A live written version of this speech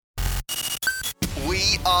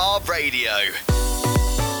We Are Radio.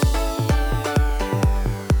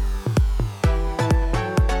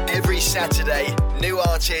 Every Saturday, new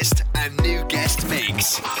artist and new guest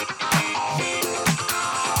mix.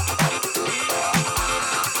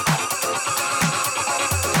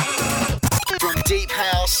 From deep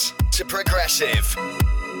house to progressive.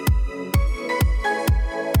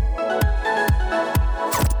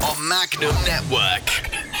 On Magnum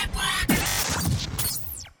Network.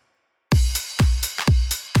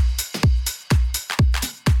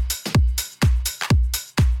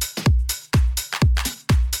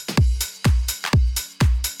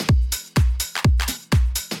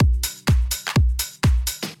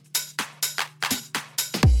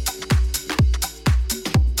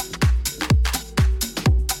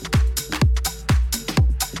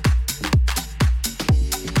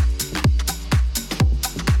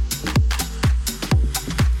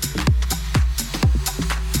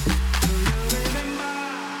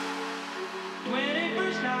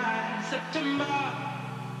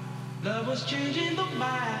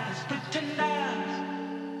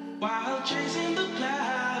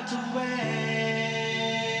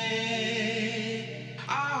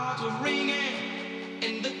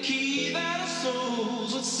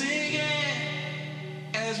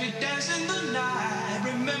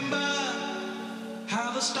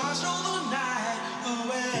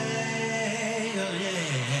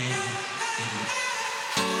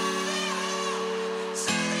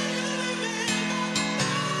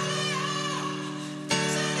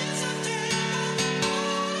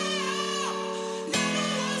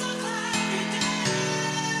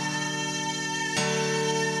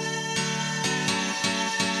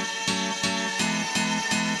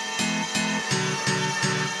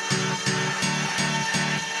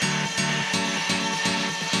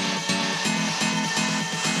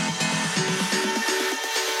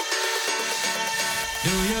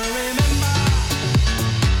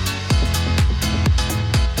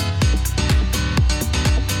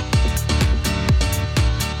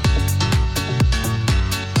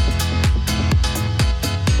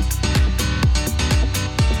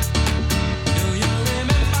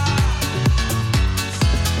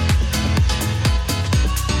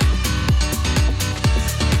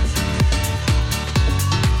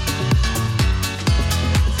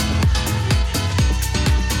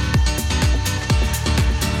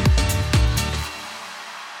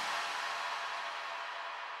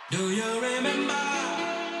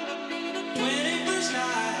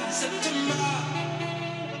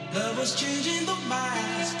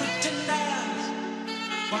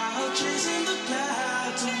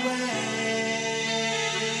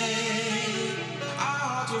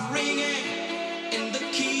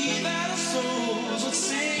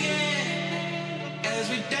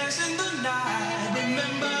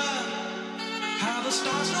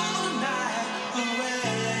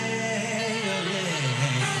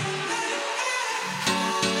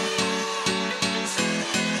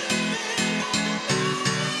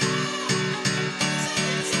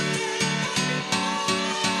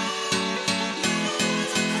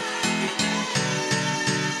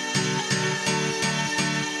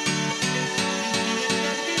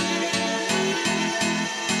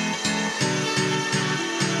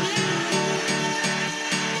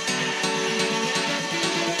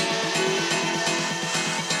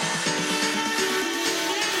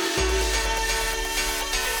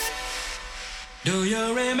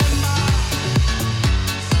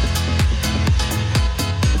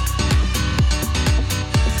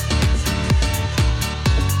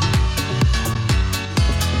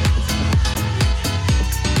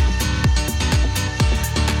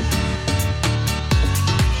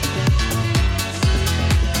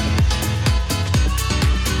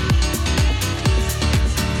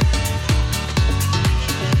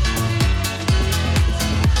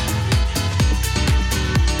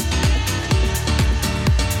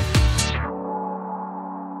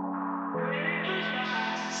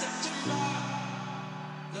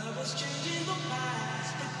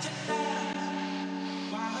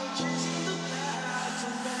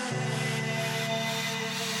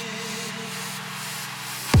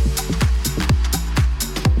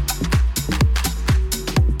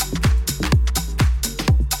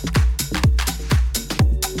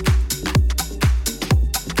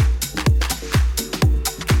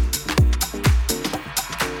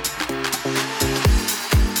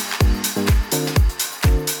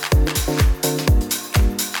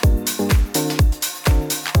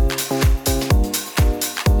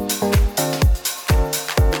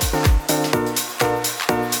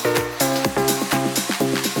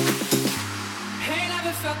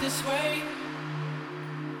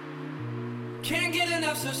 Can't get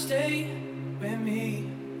enough, so stay with me.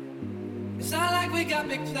 It's not like we got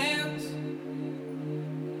big plans.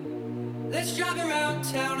 Let's drive around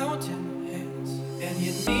town on two hands. And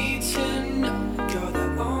you need to know you're the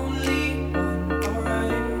only one,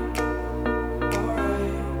 alright,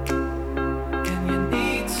 alright. And you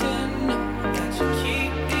need to know that you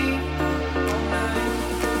keep me up all night,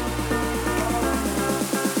 all night.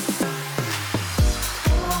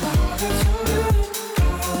 Oh, my heart is so good, I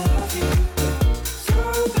love you so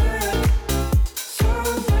bad, so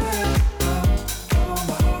bad. Oh,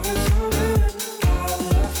 my heart is so good, I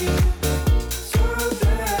love you so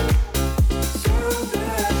bad, so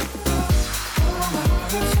bad. Oh, my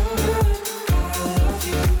heart is so good, I love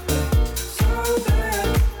you so bad,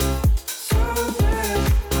 so bad.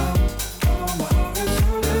 Oh, my heart is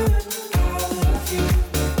so good, I love you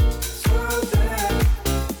so bad,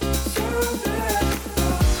 so bad.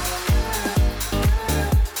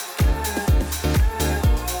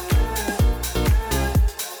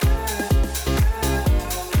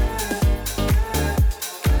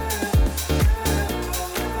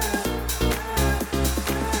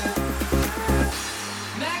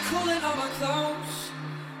 Mad cool in all my clothes.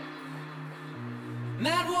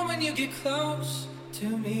 Mad woman, you get close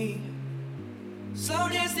to me. Slow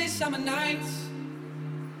dance these summer nights.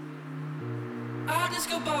 Our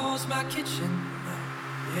disco ball's my kitchen.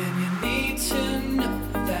 And you need to know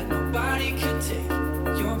that nobody could take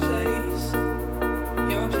your place,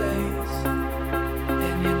 your place.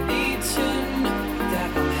 And you need to know that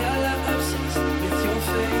I'm hella obsessed with your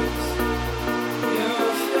face, your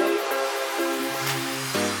face.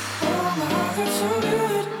 Oh, my heart is so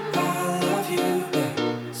good, I love you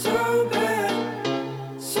so bad,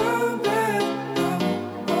 so bad.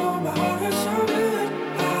 Oh, my heart is so good,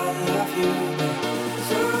 I love you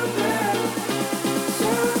so bad,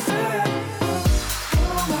 so bad.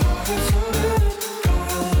 Oh, my heart is so good, I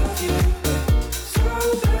love you so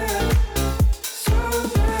bad, so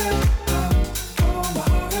bad. Oh, my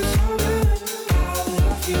heart is so good, I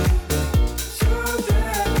love you so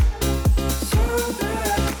bad, so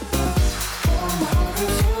bad. Oh, my heart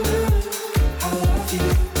is so good, I love you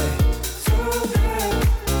so bad,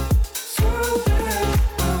 so bad.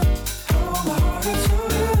 Oh, my heart is so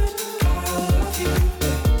good, I love you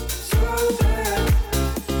so bad,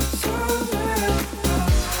 so bad.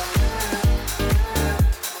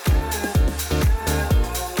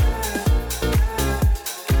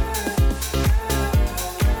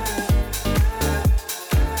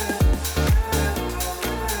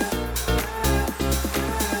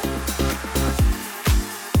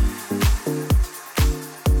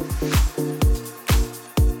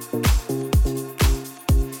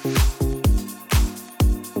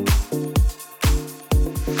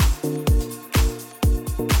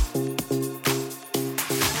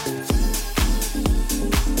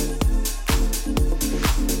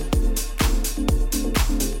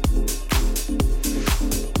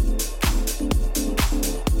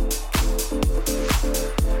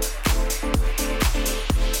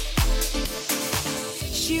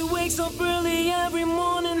 She wakes up early every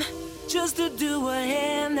morning just to do her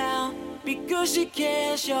hair now because she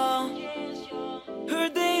cares, y'all. Her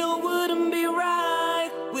day wouldn't be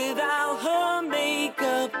right without her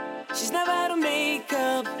makeup. She's never had a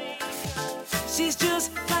makeup. She's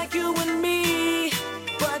just like you and me,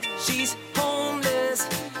 but she's homeless.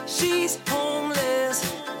 She's homeless.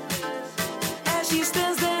 As she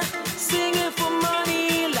stands there singing for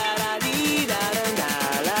money, la da dee da da da,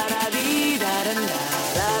 la da dee da da da,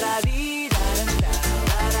 la da dee da da da,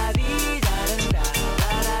 la da dee da da da,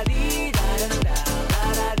 la da dee da da da, la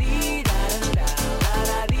da dee da da da, la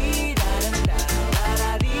da dee da da da, la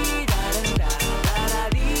da dee da da da, la da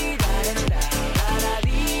dee da da da, la da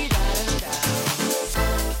dee da da da.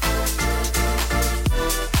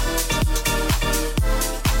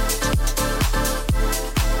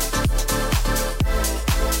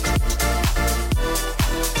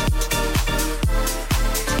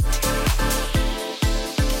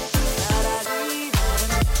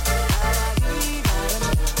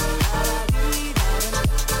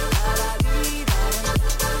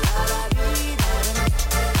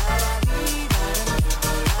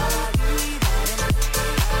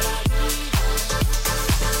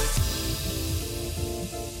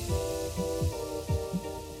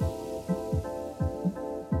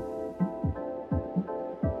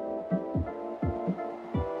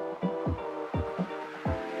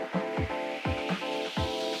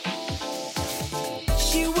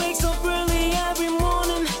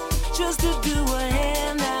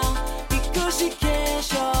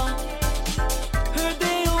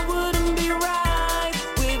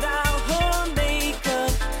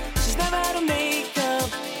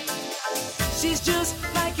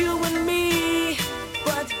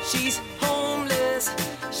 She's homeless,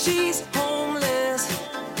 she's homeless.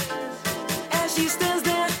 As she stands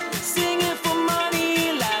there singing for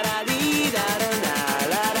money, la da dee da da da,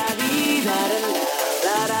 la da dee da da da,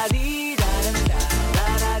 la da dee da da da, la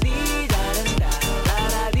da dee da da da, la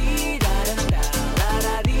da dee da da da, la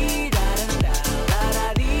da dee da da da, la da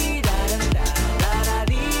dee da da da, la da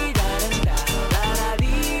dee da da da, la da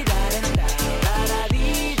dee da da da, la da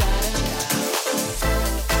dee da da da.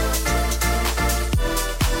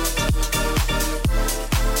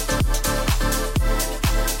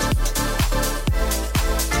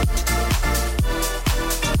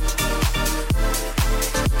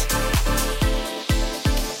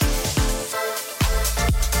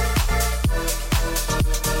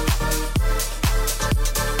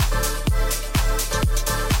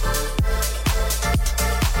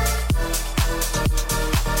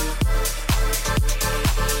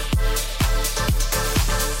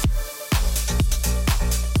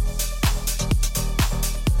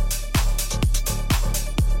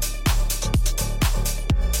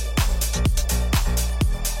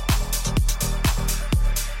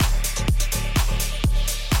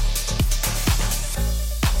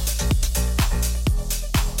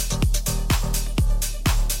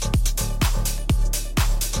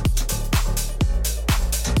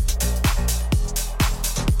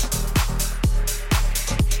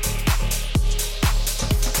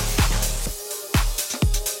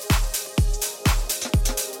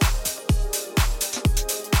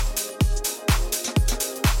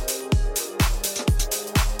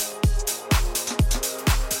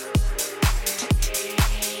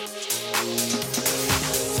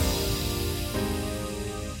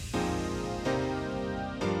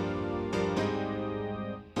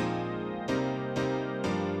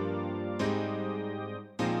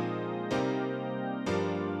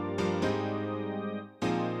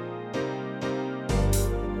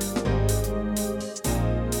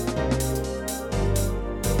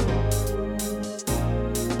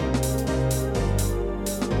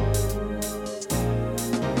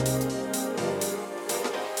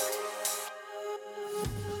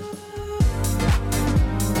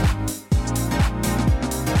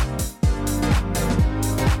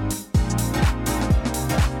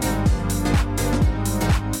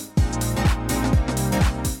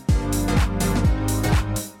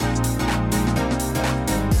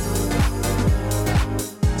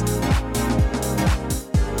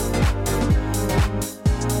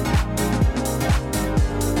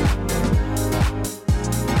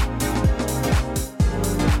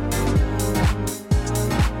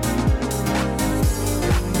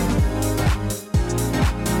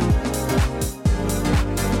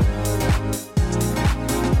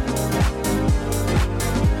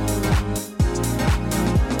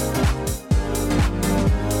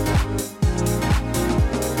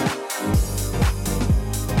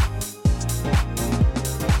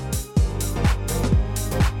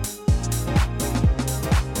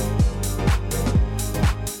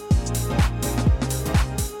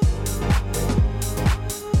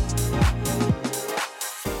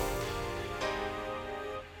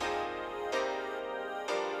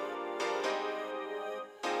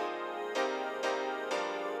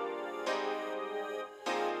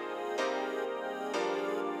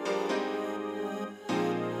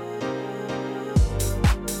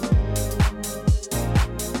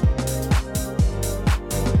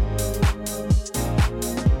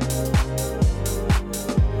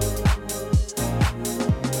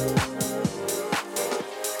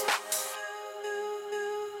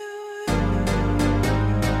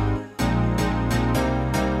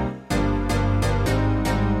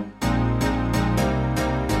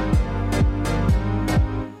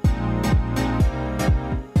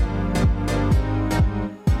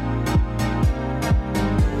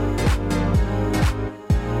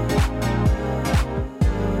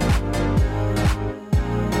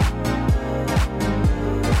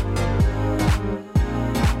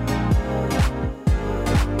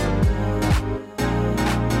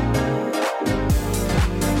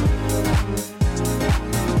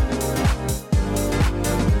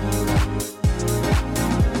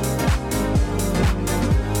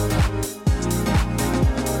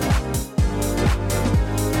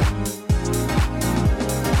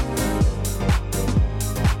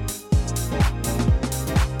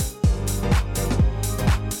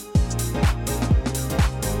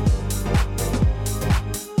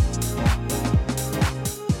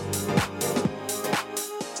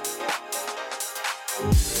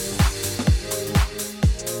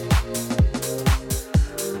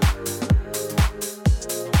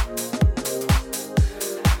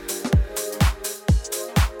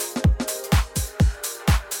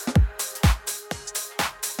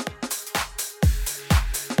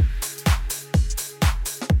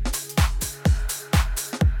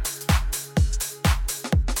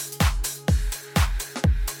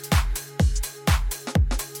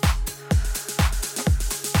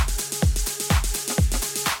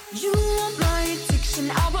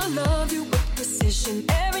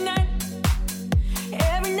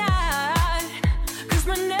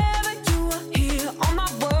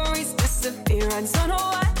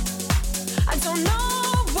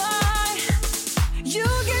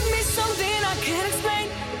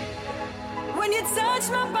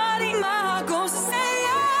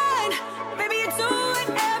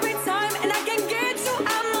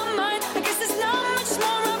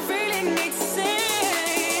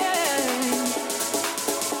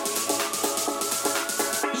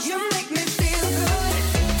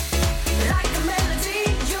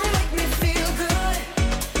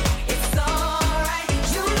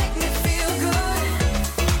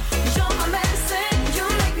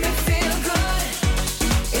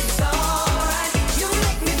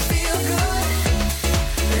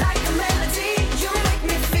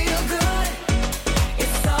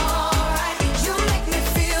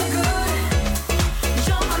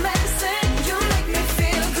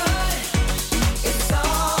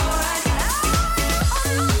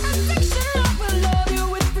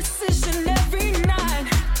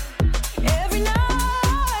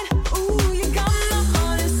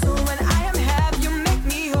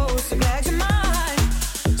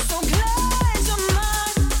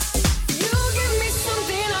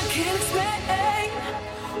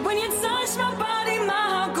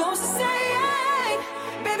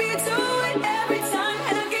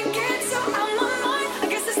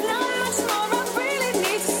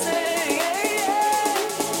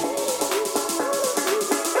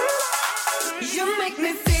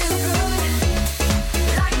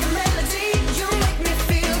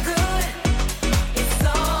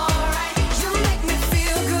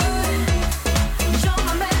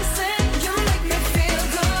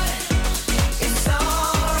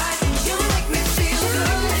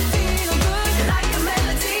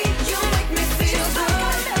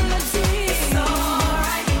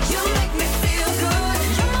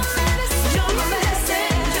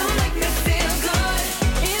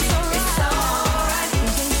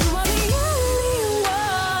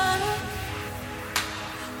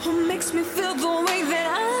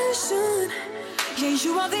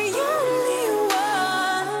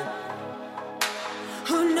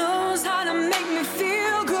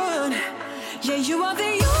 you are the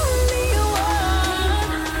only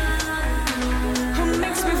one who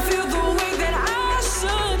makes me feel the way that I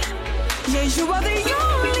should. Yeah, you are the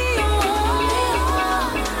only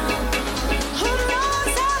one who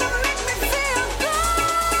knows how to make me feel good.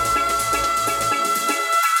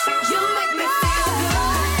 You make me feel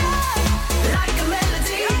good, like a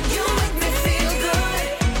melody. You make me feel good.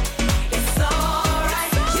 It's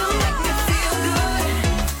alright. You make me feel good.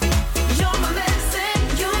 You're my medicine.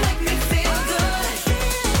 You make me feel good.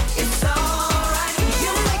 It's alright.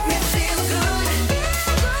 You make me feel good,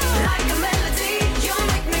 like a melody. You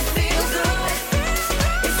make me feel good.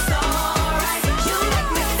 It's alright. You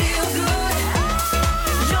make me feel good.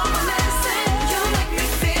 You're my medicine. You make me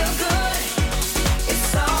feel good.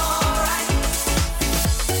 It's alright.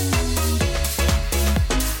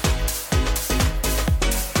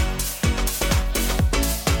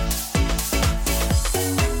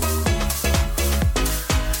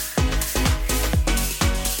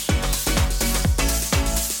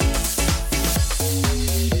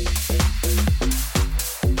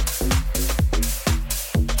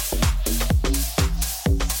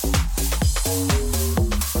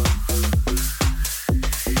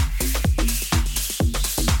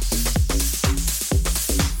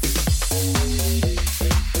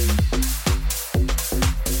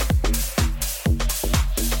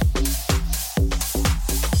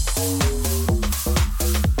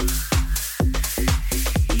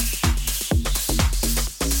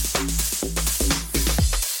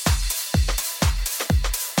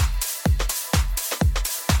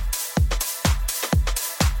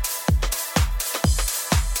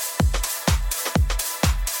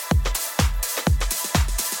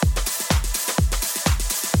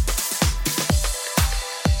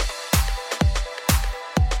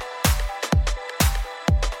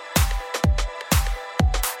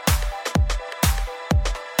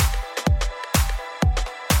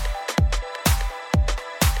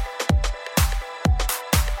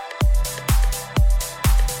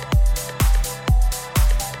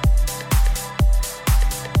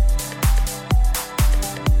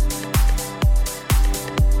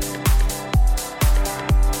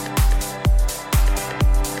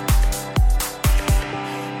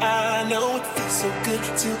 I know it feels so good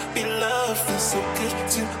to be loved, feels so good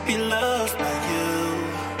to be loved by you.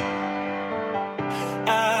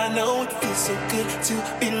 I know it feels so good to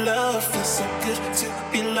be loved, feels so good to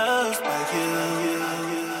be loved by you.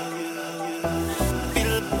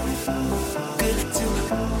 Feel good to,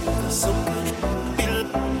 so good, feel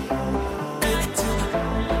good to,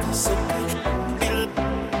 so good, feel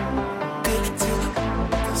good to,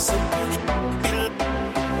 so good, feel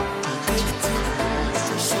good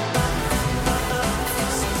to, so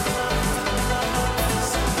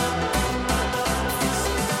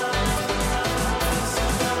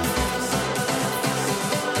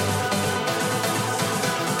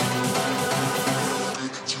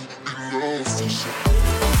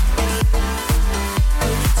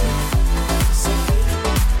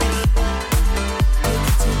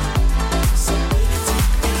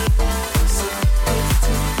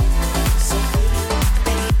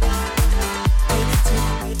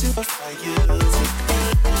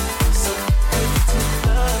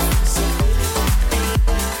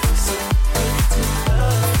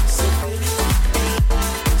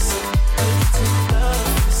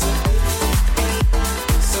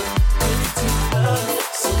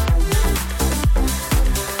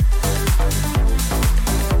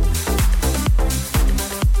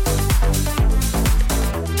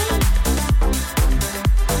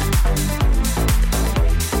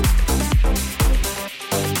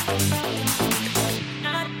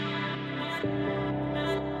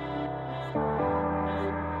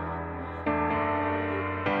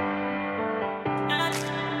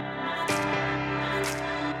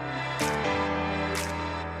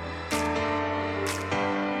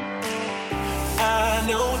I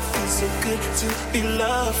know it feels so good to be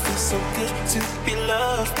loved, feels so good to be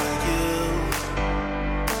loved by you.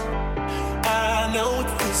 I know it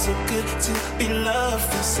feels so good to be loved,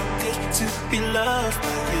 feels so good to be loved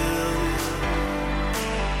by you.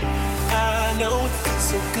 I know it feels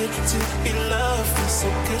so good to be loved, feels so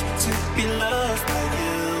good to be loved by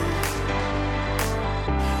you.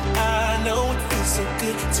 I know it feels so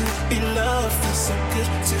good to be loved, feels so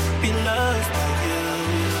good to be loved by you.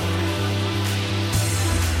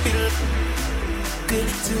 Feel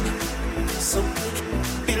good to, so good,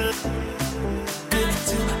 feel good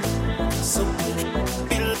to, so good,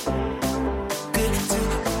 feel good to,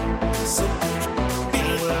 so good,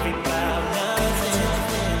 feel worry about nothing,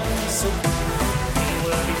 so feel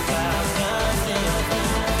worry about nothing,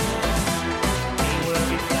 feel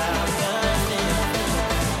worry about nothing.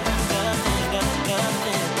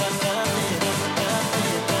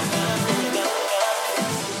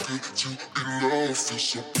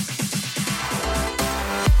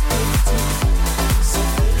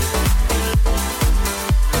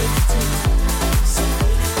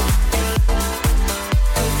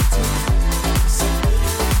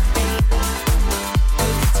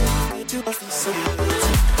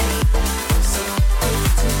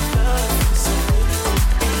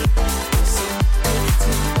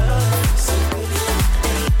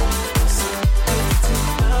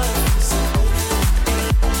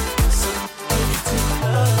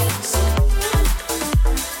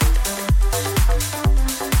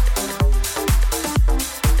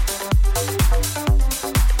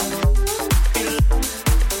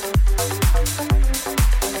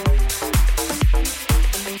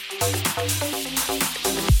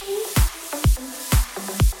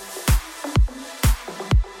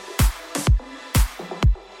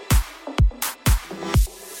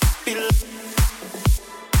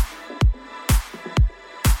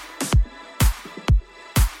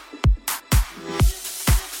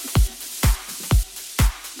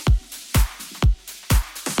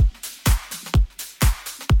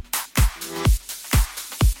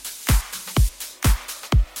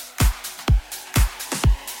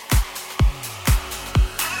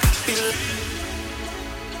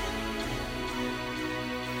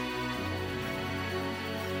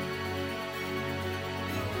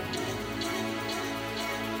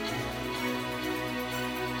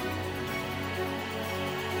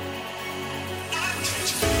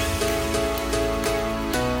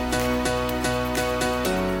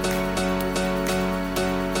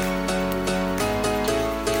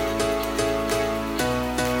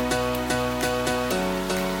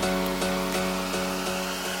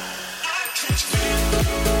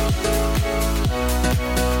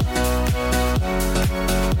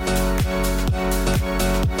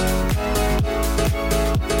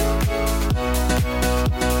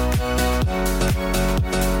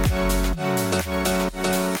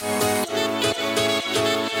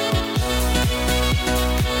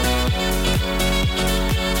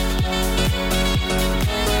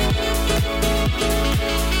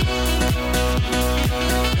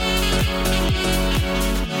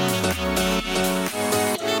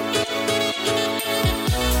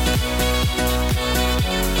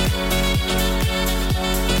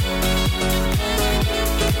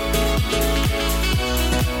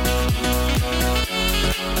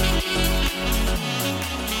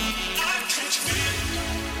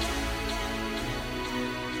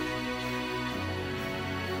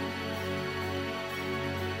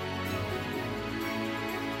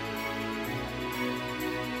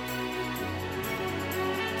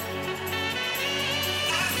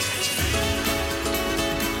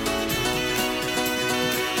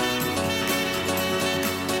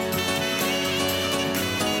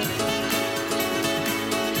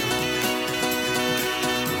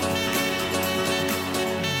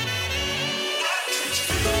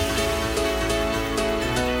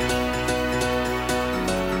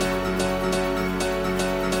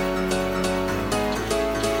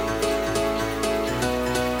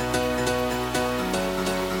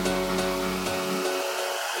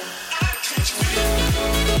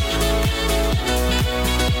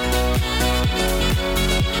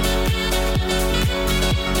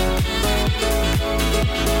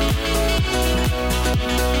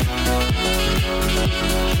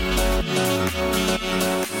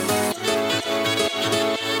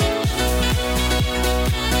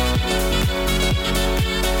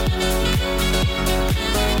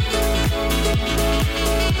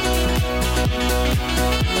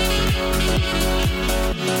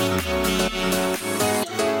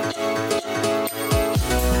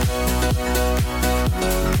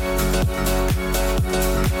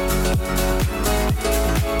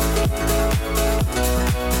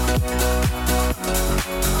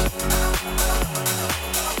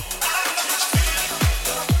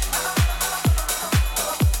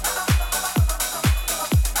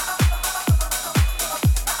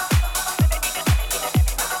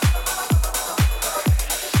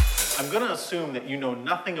 going to assume that you know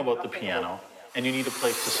nothing about the piano and you need a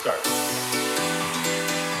place to start.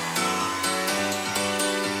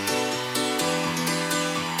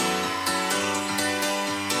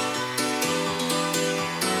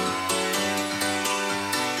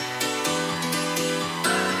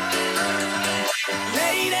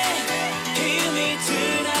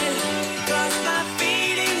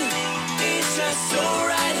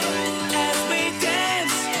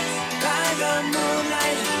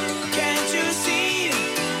 Can't you see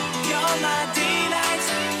you're my delight?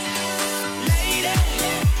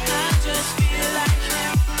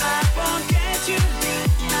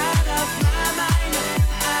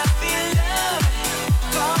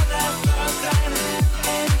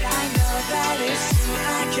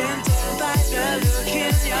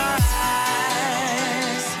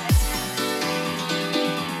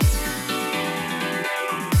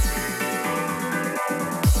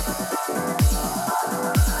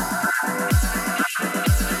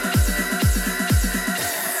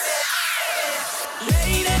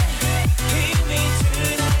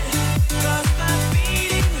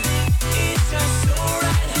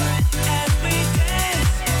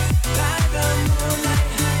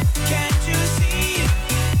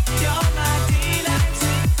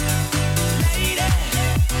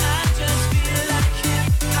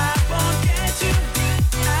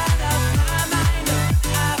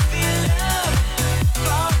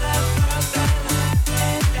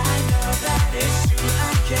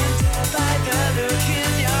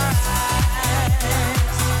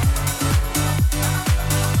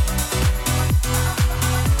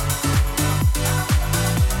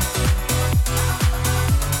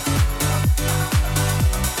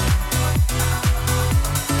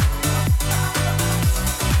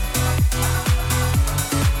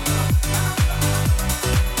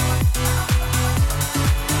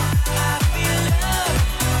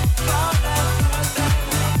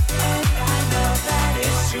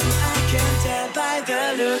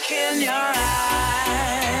 in your eyes.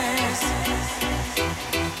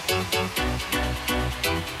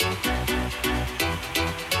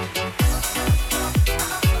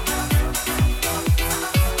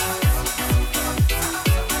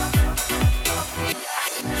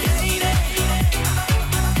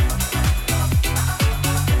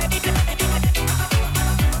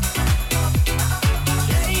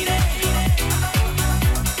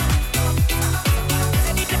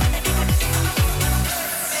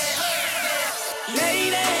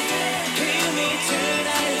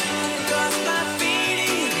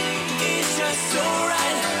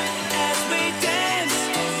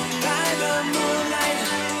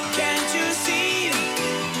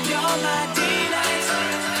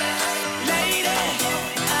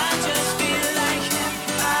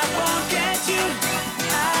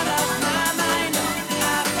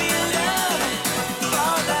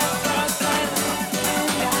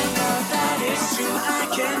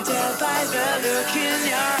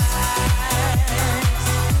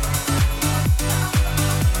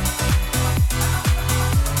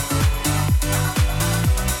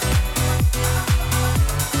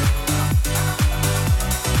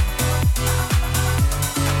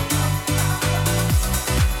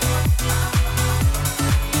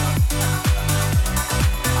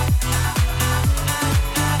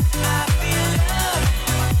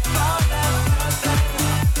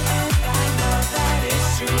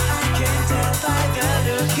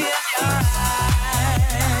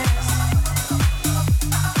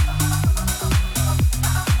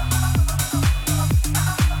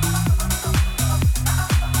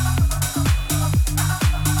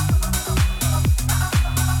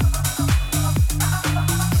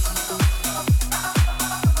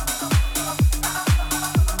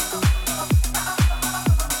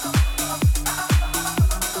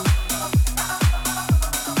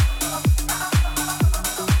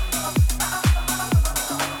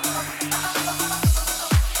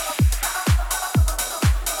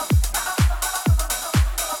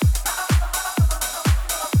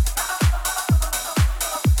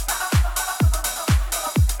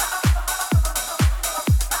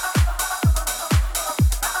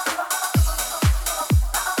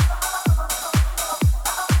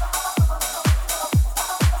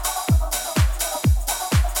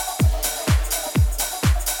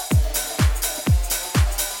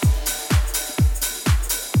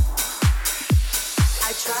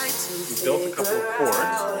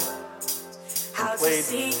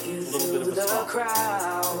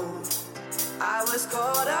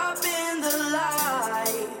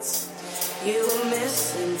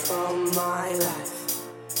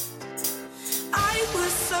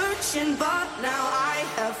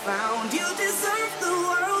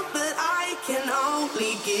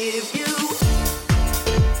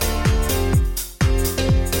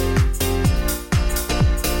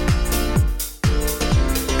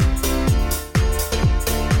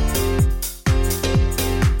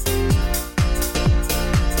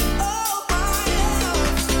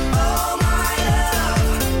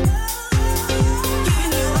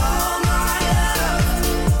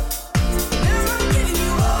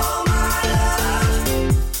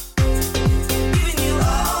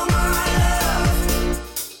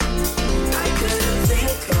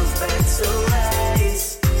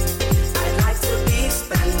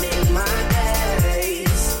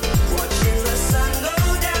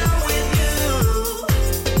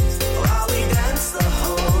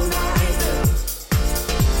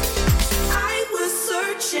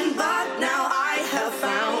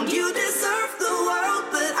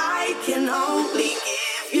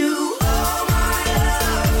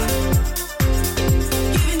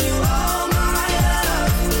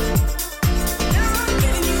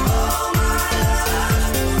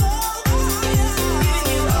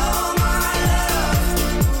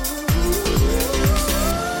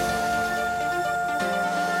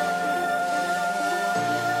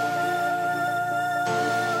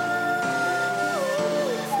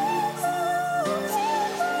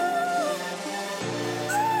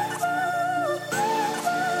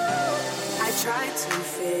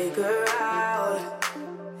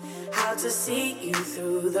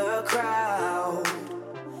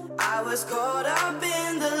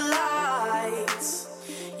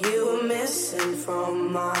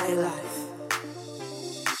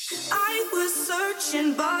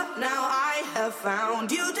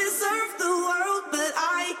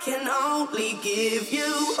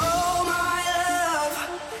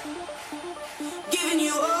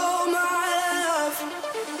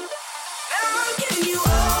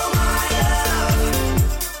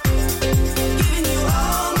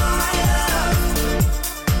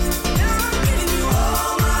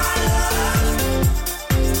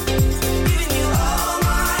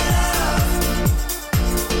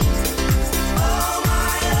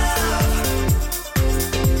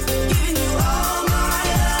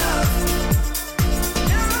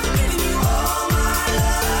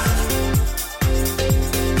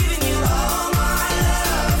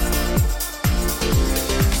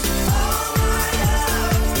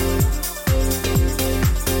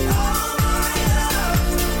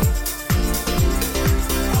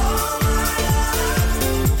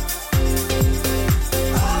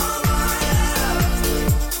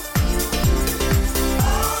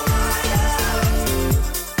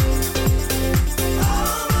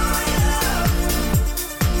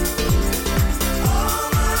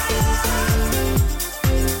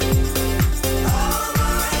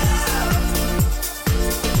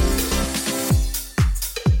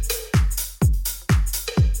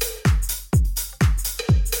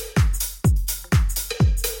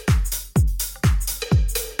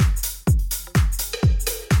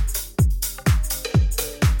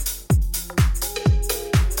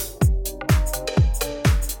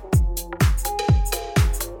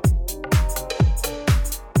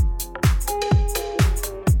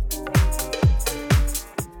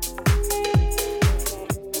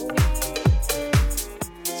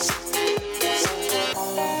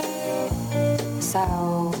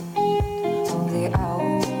 sound of the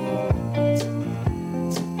owl.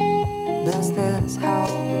 Bless this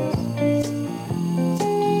house,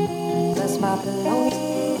 bless my belongings.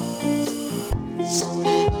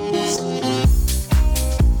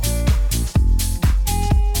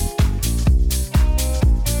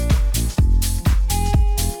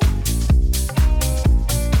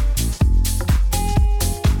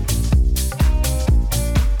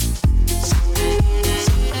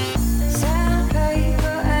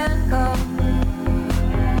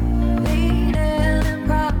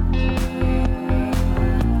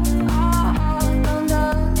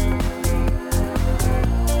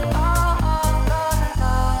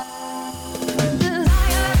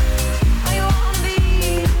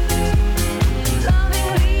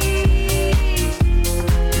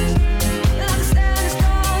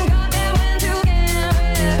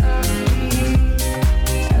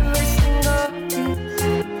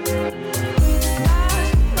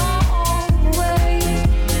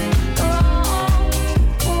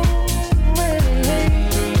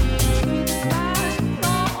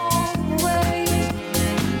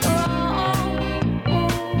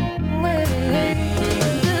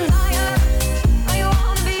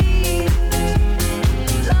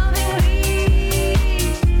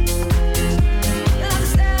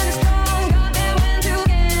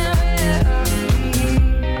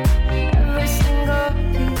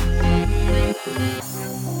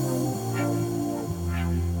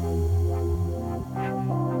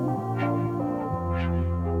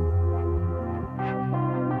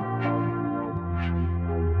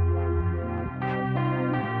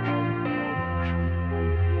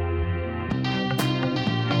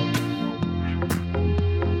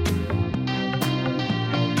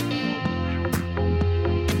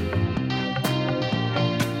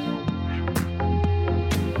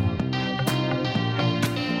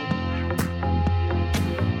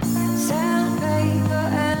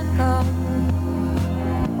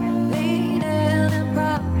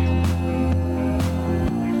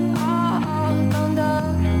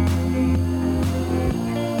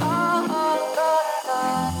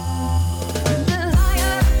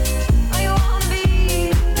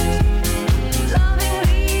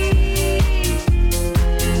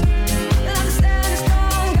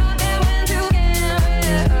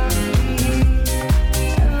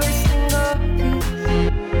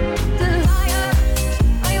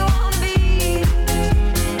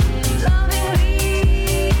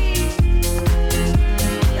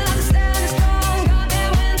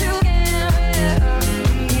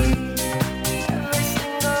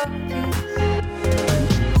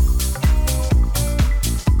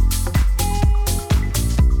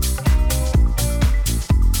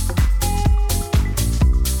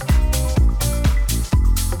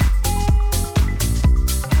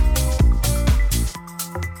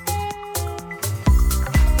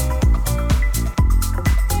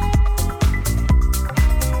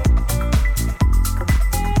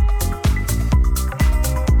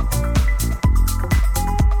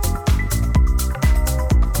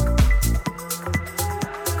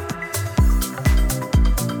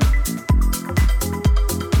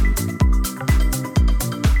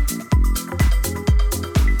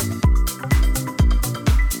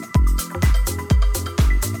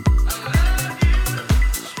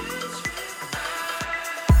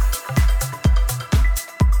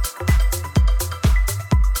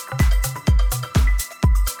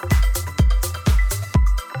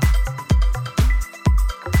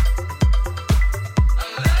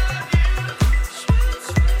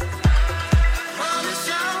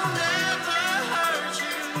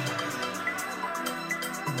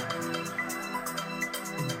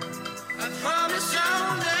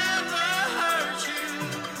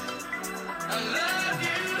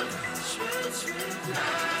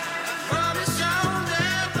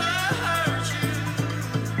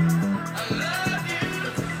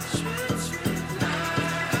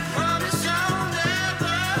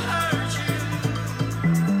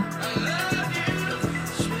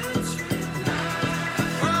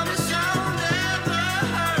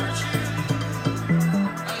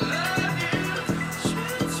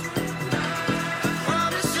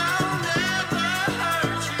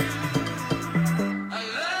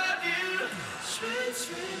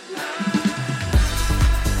 Sweet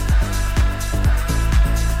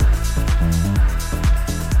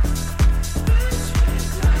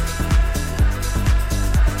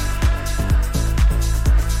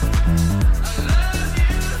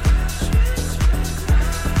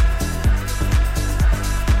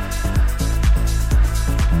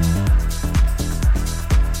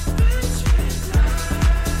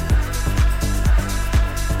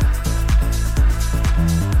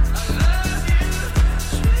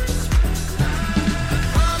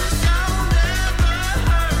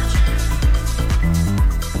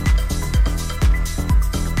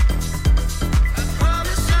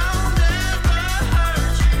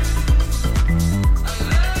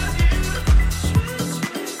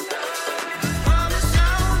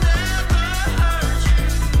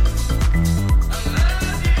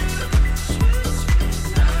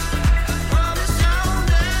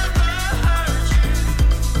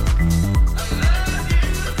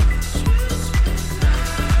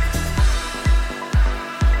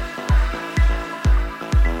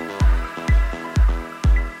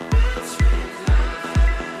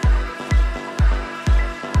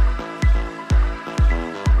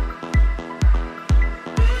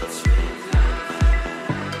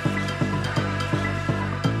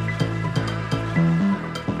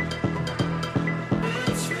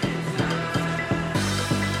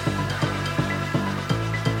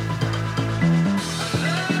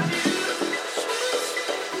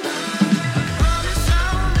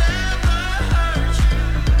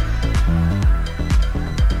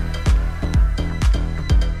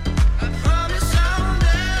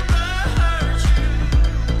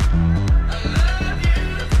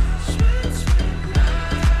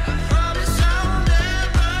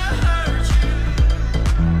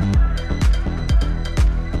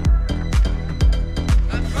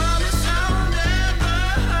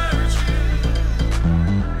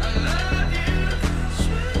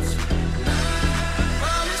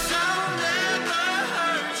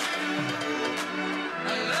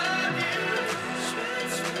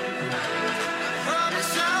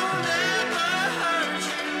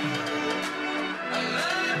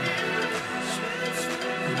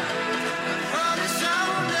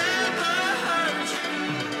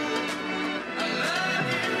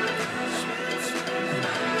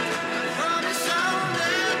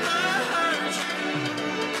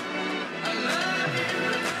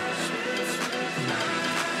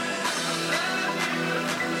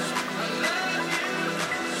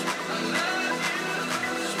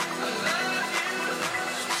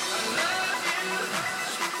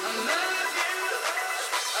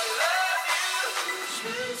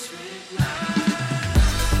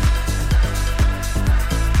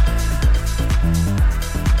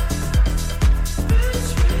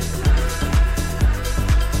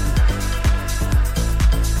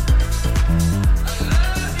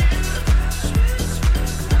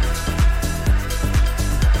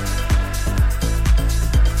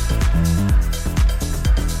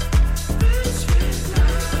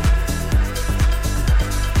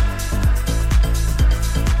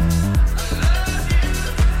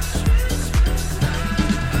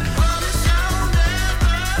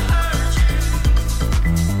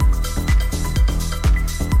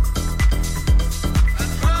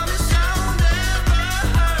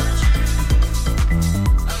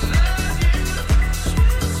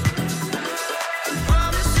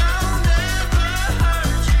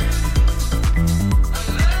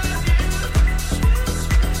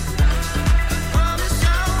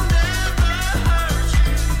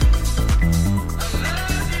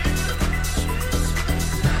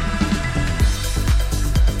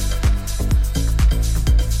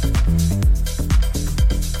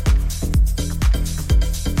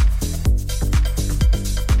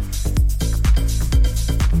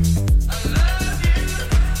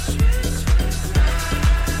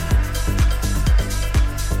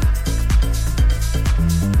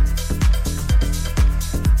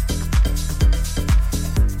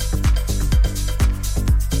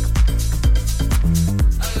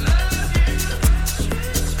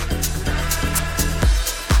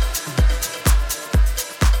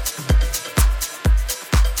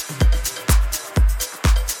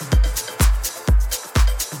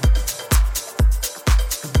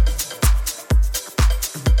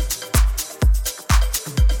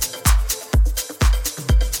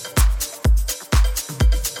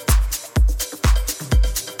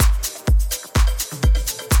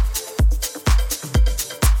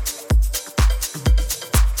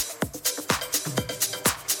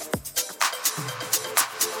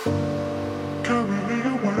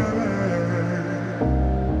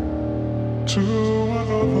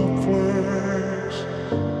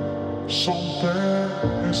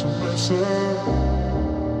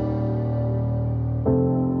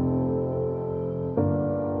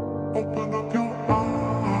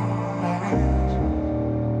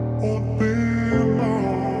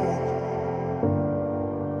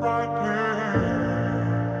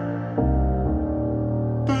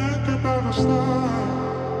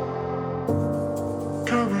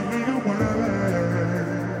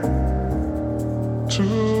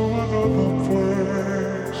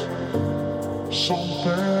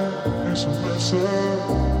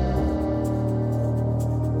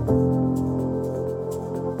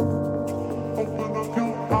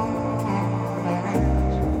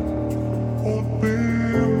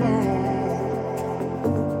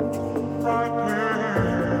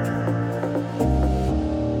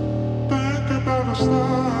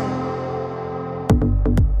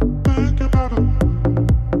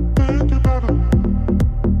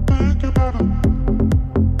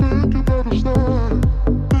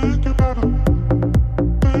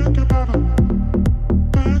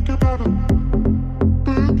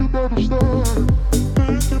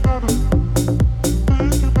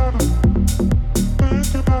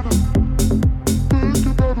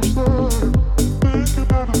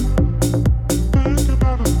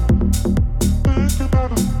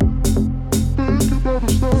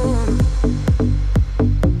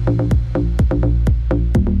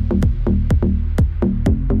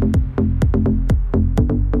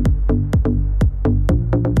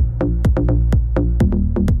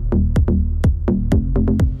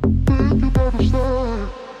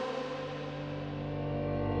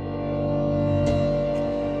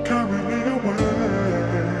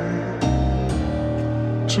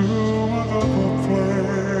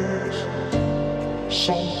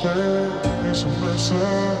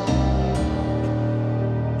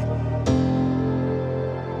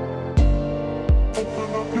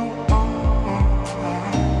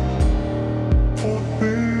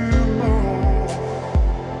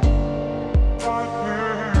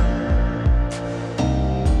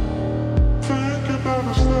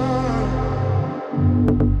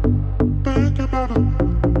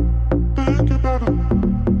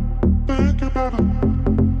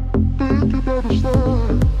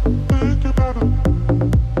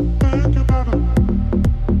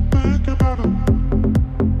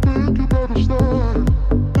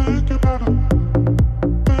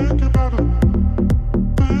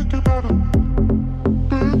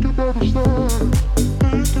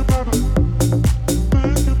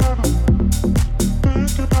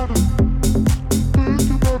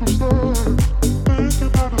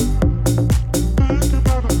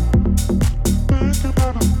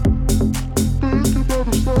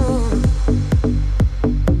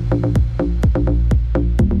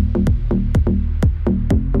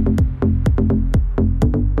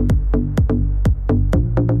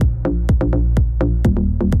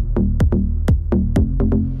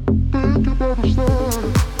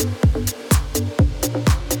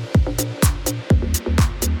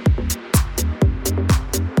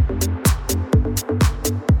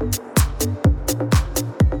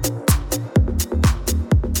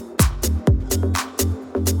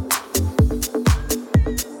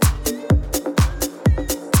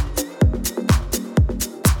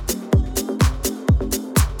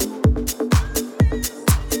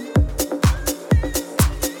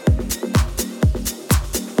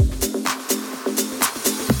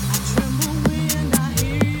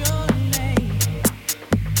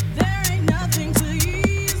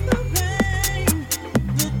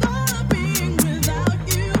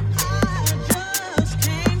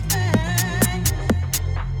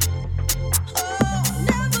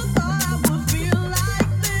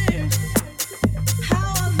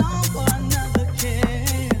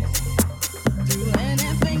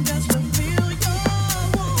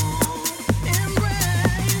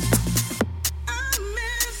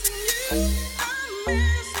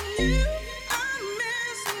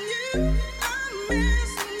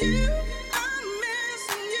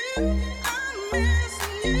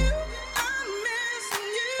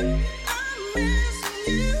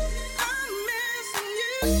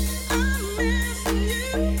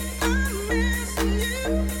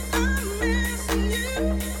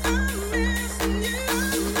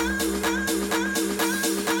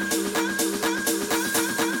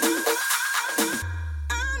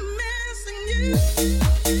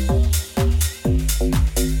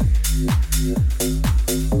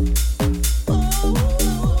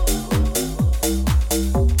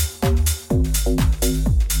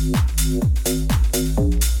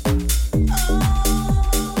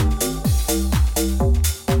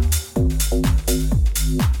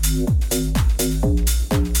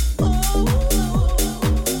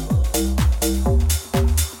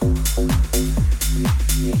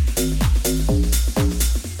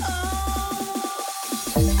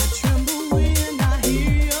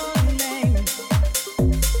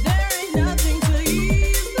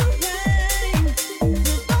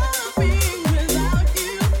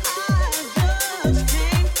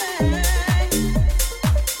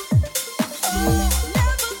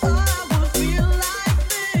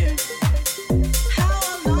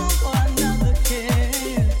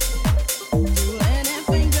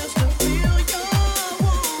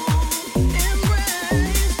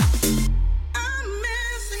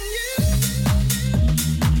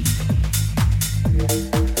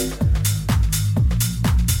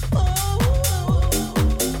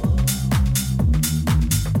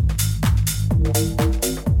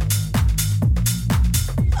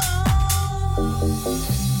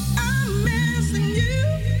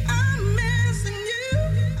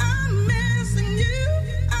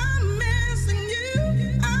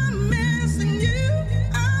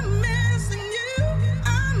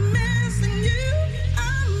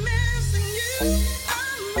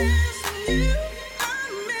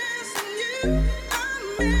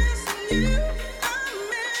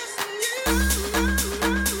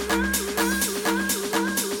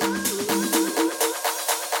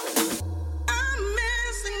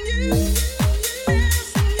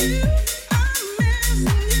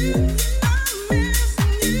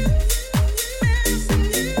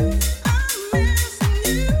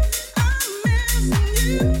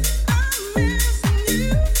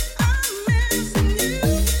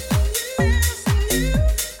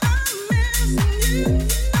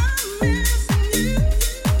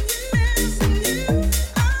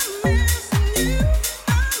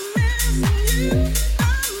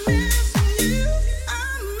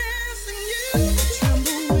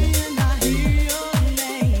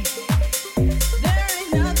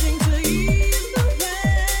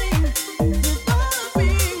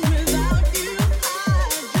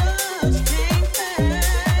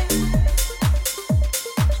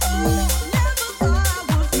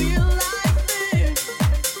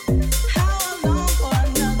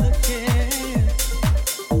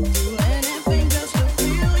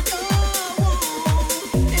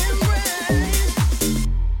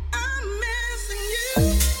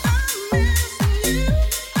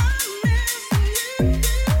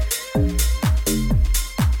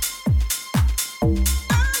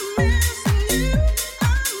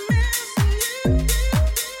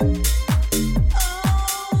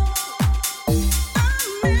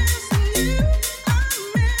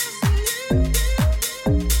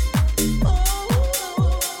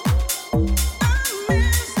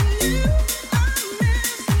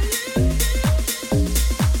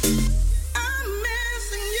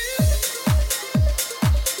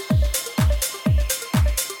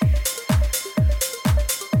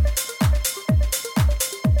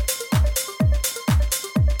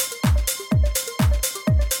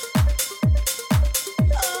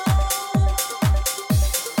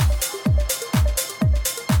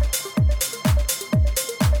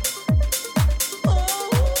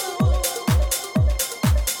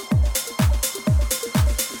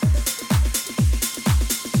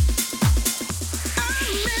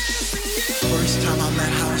First time I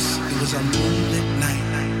met House, it was a moonlit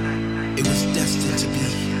night. It was destined to be,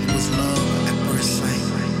 it was love at first sight.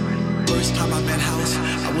 First time I met House,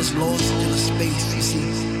 I was lost in a space, you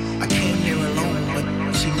see. I came here alone, but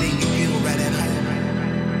she made me feel right at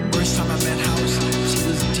home. First time I met House, she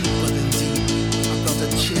was deeper than deep. I felt a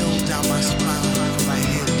chill down my spine, from my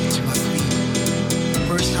head to my feet.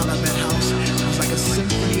 First time I met House, it was like a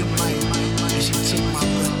symphony of light, and she took my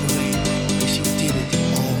breath away, and she did it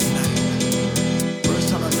all night. First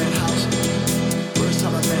time I met House, first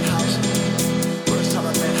time I met House, first time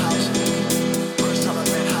I met House, first time I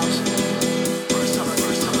met House, first time I met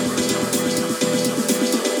House.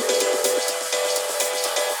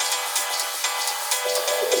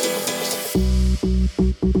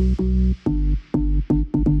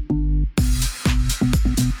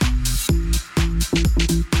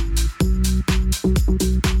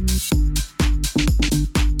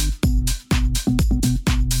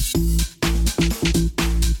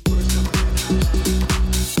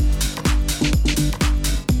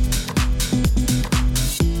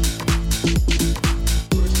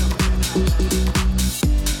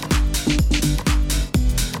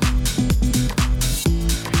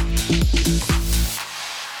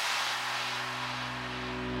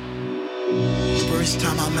 First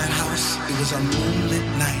time I met House, it was a moonlit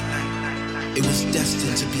night. It was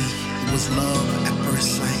destined to be, it was love at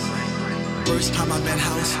first sight. First time I met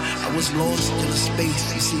House, I was lost in a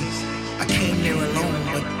space, you see. I came here alone,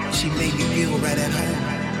 but she made me feel right at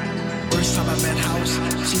home. First time I met House,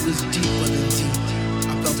 she was deeper than deep.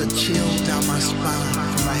 I felt a chill down my spine,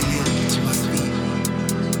 from my head to my feet.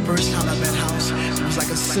 First time I met House, it was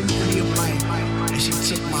like a symphony of light, and she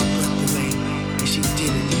took my breath away, and she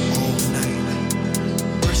did it all night.